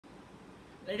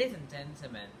Ladies and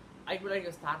gentlemen, I would like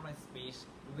to start my speech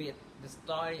with the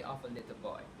story of a little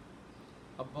boy.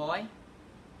 A boy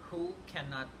who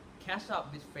cannot catch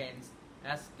up with friends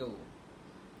at school.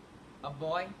 A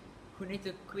boy who needs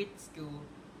to quit school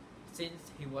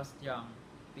since he was young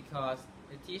because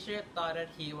the teacher thought that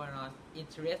he was not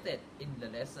interested in the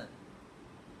lesson.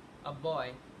 A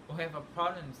boy who has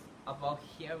problems about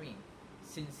hearing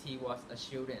since he was a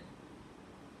student.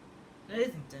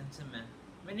 Ladies and gentlemen,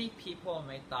 many people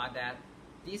may thought that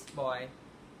this boy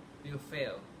will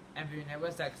fail and will never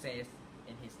succeed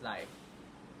in his life.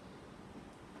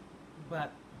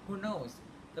 But who knows,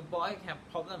 the boy have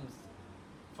problems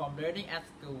from learning at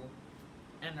school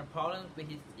and a problem with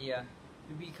his ear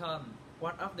to become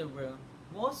one of the world's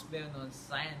most well-known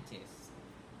scientists.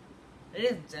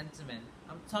 Ladies and gentlemen,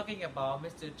 I'm talking about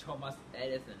Mr. Thomas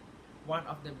Edison, one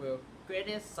of the world's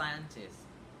greatest scientists,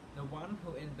 the one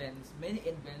who invents many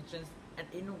inventions and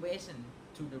innovations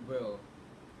to the world,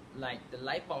 like the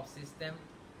light bulb system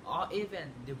or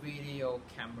even the video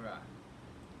camera.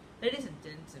 Ladies and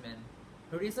gentlemen,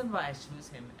 the reason why I choose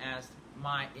him as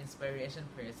my inspiration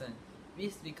person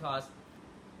is because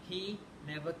he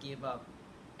never gave up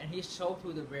and he showed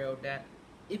to the world that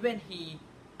even he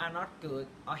are not good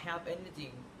or have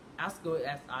anything as good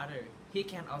as others, he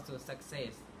can also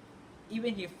succeed.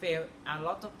 Even he failed a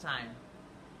lot of time,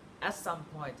 at some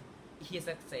point he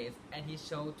succeeds and he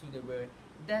showed to the world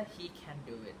that he can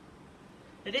do it.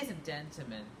 Ladies and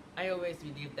gentlemen, I always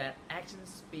believe that actions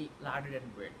speak louder than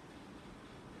words.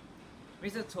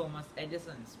 Mr. Thomas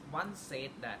Edison once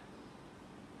said that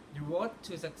the road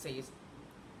to success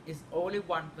is only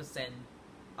 1%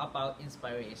 about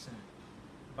inspiration,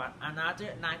 but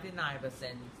another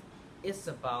 99% is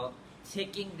about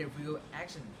taking the real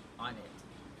action on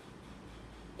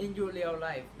it. In your real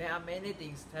life, there are many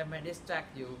things that may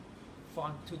distract you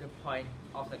from to the point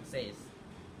of success.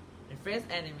 The first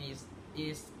enemy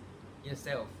is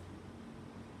yourself.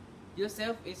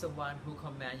 Yourself is the one who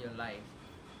commands your life.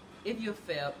 If you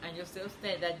fail and yourself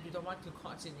say that you don't want to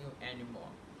continue anymore,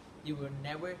 you will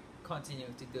never continue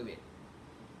to do it.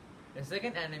 The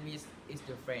second enemy is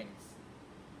your friends.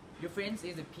 Your friends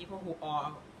is the people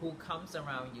who comes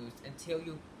around you and tell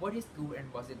you what is good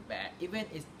and what is bad, even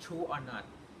it's true or not.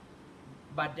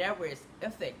 But there is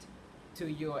effect to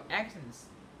your actions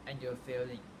and your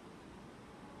feeling.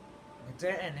 The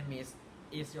third enemy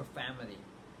is your family.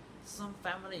 Some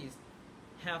families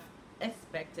have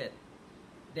expected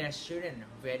their children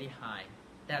very high,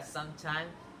 that sometimes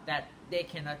that they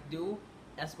cannot do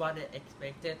as what they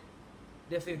expected,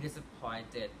 they feel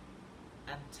disappointed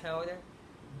and tell them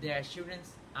their children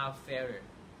are failure.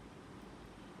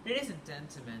 Ladies and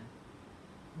gentlemen,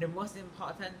 the most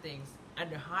important things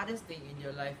and the hardest thing in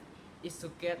your life is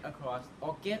to get across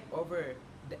or get over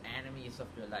the enemies of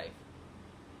your life.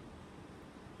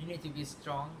 You need to be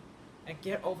strong and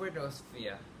get over those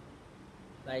fears,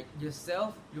 like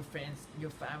yourself, your friends, your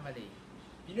family.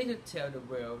 You need to tell the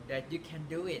world that you can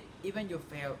do it even you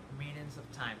fail millions of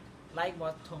times, like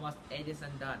what Thomas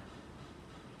Edison done.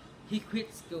 He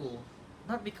quit school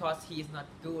not because he is not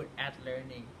good at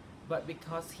learning, but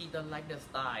because he don't like the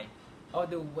style or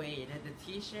the way that the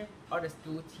teacher or the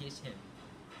school teach him.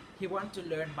 He wants to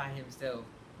learn by himself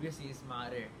with his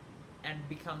mother and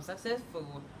become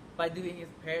successful by doing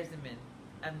experiment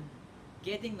and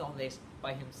getting knowledge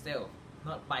by himself,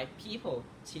 not by people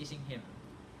teaching him.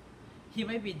 He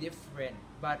may be different,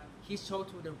 but he showed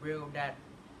to the world that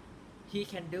he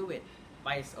can do it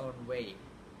by his own way.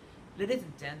 Ladies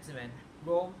and gentlemen,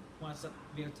 Rome was not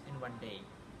built in one day.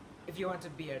 If you want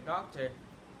to be a doctor,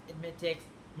 it may take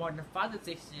more than 5 to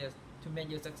 6 years to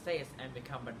make you success and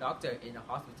become a doctor in a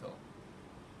hospital.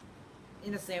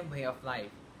 In the same way of life,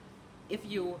 if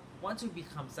you want to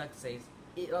become success,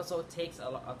 it also takes a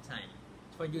lot of time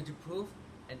for you to prove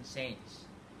and change.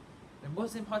 The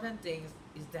most important thing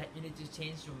is that you need to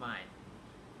change your mind,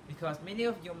 because many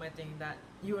of you might think that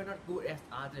you are not good as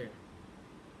others.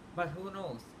 But who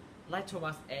knows, like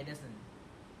Thomas Edison,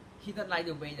 he don't like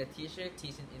the way the teacher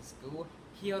teaching in school.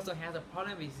 He also has a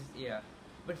problem with his ear,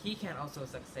 but he can also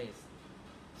succeed.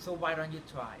 So why don't you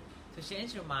try to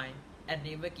change your mind and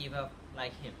never give up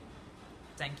like him?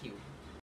 Thank you.